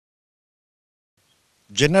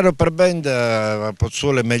Gennaro Perbenda, a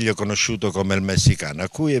Pozzuolo è meglio conosciuto come il messicano, a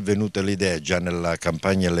cui è venuta l'idea già nella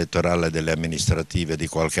campagna elettorale delle amministrative di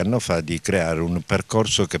qualche anno fa di creare un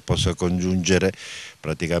percorso che possa congiungere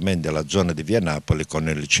praticamente la zona di Via Napoli con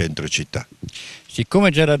il centro città.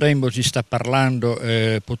 Siccome già da tempo si sta parlando,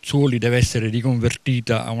 Pozzuoli deve essere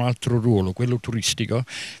riconvertita a un altro ruolo, quello turistico.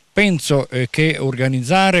 Penso che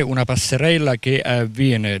organizzare una passerella che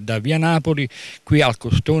avviene da Via Napoli qui al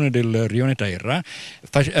costone del Rione Terra,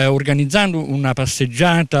 organizzando una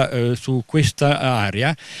passeggiata su questa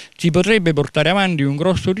area, si potrebbe portare avanti un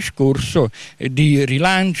grosso discorso di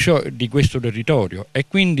rilancio di questo territorio, e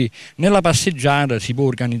quindi nella passeggiata si può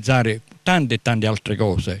organizzare tante e tante altre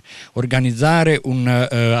cose. Organizzare un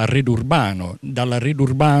arredo urbano, dall'arredo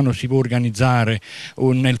urbano si può organizzare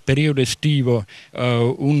nel periodo estivo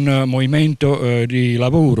un movimento di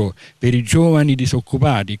lavoro per i giovani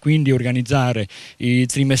disoccupati, quindi organizzare i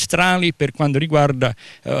trimestrali per quanto riguarda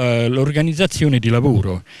l'organizzazione di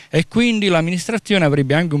lavoro, e quindi l'amministrazione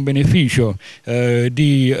avrebbe anche un beneficio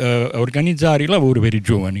di organizzare i lavori per i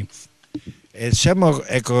giovani. Siamo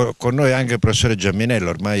con noi anche il professore Giamminello,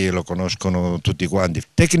 ormai lo conoscono tutti quanti.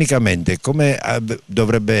 Tecnicamente come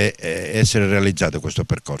dovrebbe essere realizzato questo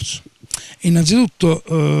percorso? Innanzitutto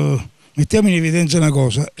mettiamo in evidenza una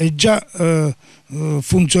cosa: è già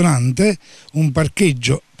funzionante un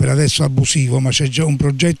parcheggio, per adesso abusivo, ma c'è già un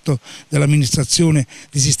progetto dell'amministrazione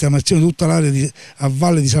di sistemazione di tutta l'area a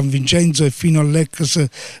valle di San Vincenzo e fino all'ex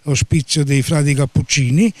ospizio dei frati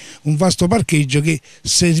Cappuccini, un vasto parcheggio che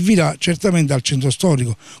servirà certamente al centro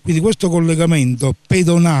storico. Quindi questo collegamento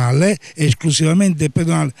pedonale, esclusivamente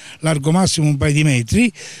pedonale, largo massimo un paio di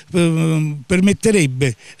metri,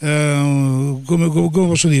 permetterebbe come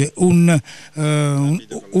posso dire, un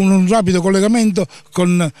rapido collegamento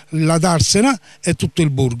con la Darsena e tutto il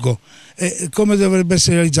borgo. Come dovrebbe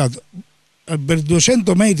essere realizzato? Per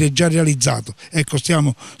 200 metri è già realizzato. Ecco,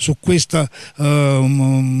 stiamo su questo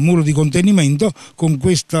muro di contenimento con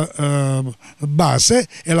questa base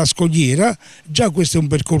e la scogliera. Già questo è un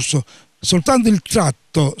percorso. Soltanto il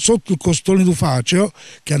tratto sotto il costone Tufaceo,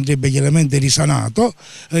 che andrebbe chiaramente risanato,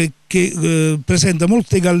 che presenta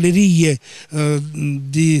molte gallerie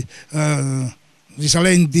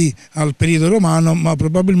risalenti al periodo romano, ma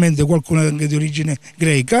probabilmente qualcuna anche di origine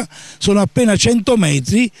greca. Sono appena 100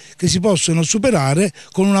 metri che si possono superare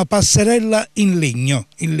con una passerella in legno.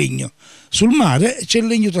 Sul mare c'è il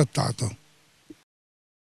legno trattato.